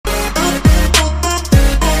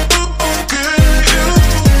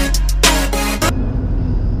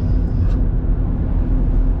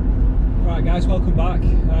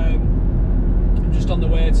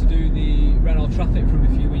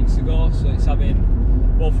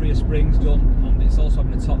all three springs done, and it's also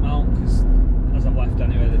having a top mount because, as I've left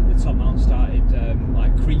anyway, the top mount started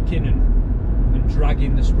like creaking and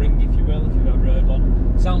dragging the spring, if you will, if you've ever heard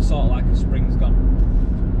one. Sounds sort of like a spring's gone.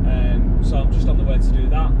 So I'm just on the way to do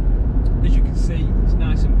that. As you can see, it's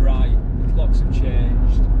nice and bright. The clocks have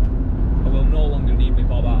changed. I will no longer need my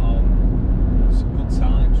bob at home. It's good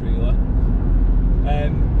times, really.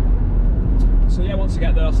 So yeah, once I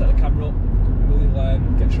get there, I'll set the camera up and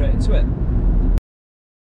we'll get straight into it.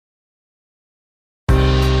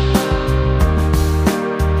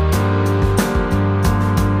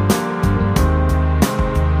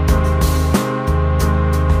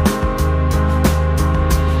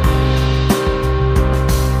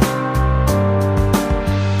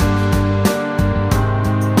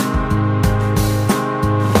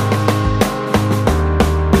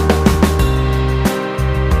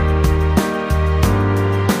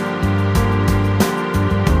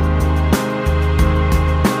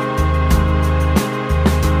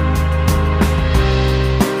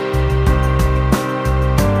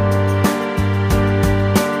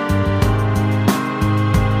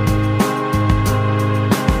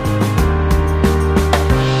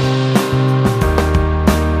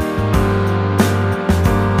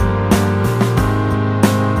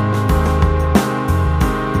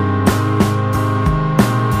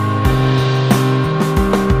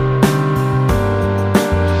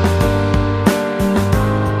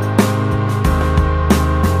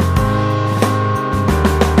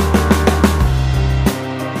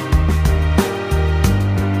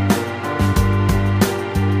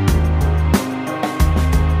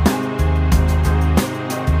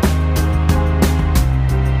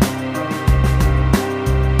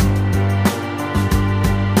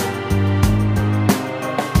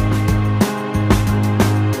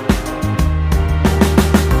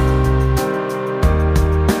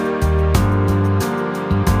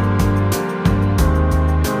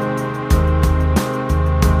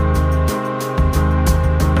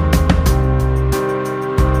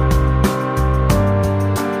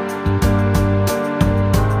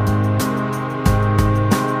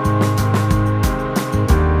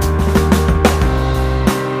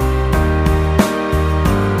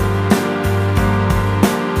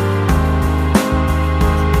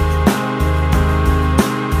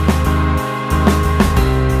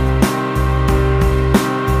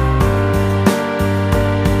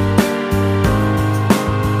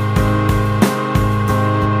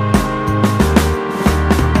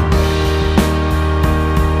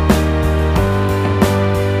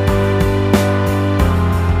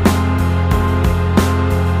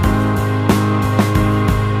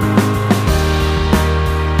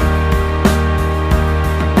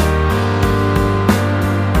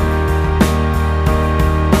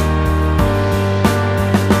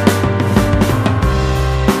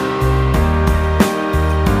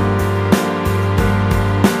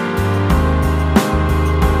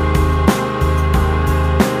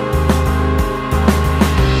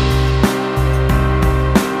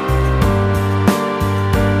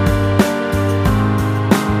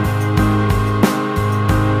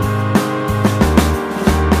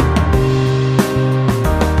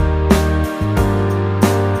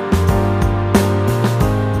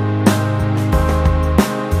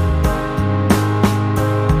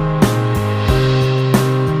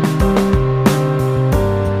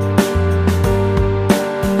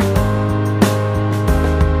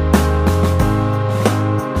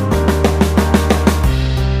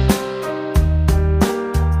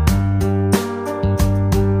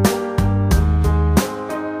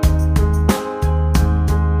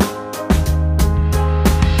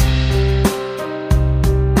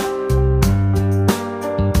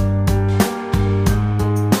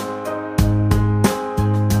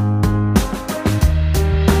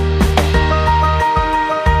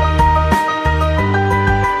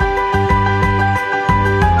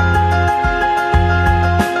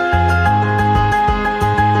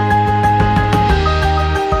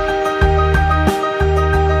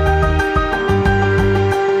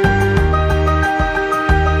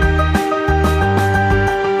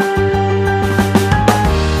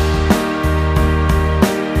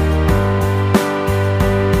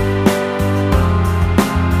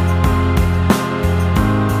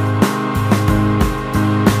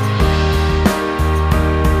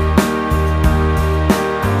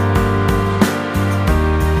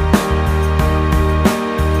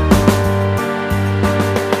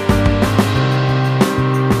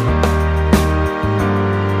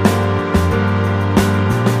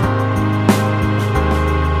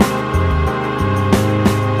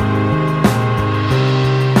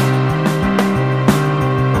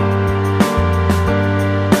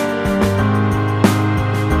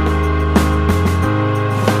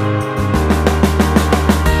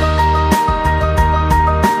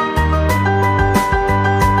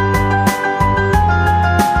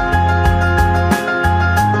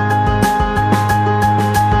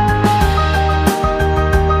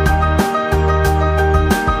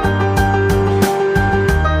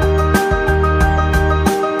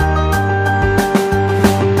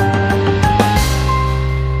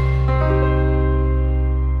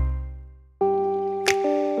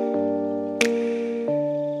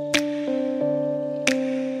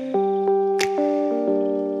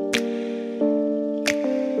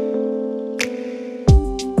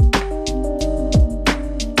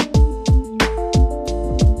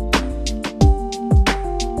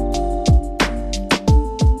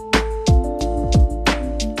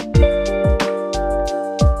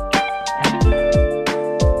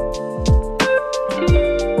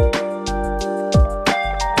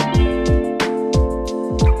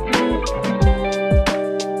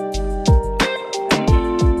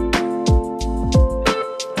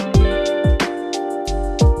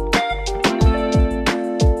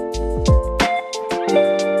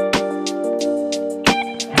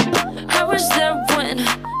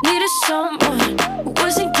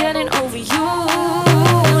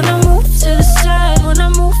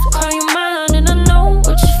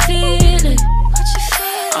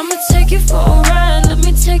 alright. Let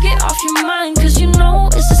me take it off your mind, cause you know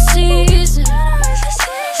it's the season.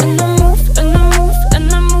 And I move, and I move,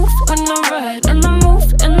 and I move when I ride. And I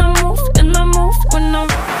move, and I move, and I move when I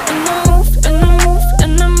ride. And I move, and I move,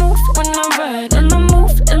 and I move when I ride. And I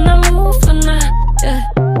move, and I move when yeah.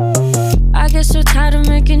 I get so tired of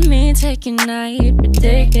making me take a night,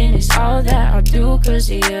 predicting it's all that I'll do cause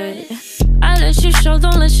of you. I let you show,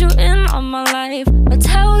 don't let you in on my life. I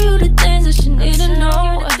tell you the things that you need to know.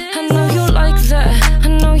 I know you like that, I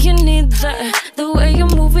know you need that. The way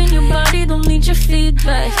you're moving your body, don't need your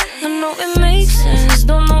feedback. I know it makes sense,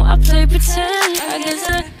 don't know I play pretend. I guess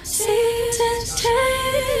the seasons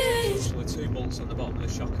change. With 2 bolts on the bottom of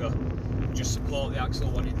the shocker, just support the axle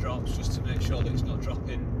when it drops, just to make sure that it's not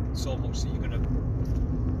dropping so much that you're going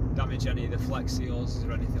to damage any of the flexi hoses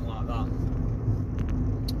or anything like that.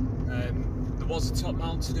 There was a top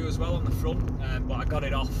mount to do as well on the front, but I got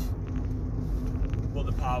it off, put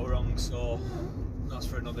the power on, so that's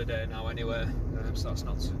for another day now anyway. So that's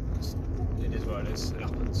not, it is what it is, it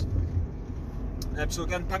happens. So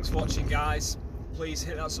again, thanks for watching guys. Please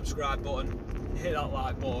hit that subscribe button, hit that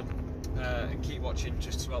like button, and keep watching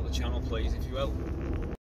just throughout the channel please, if you will.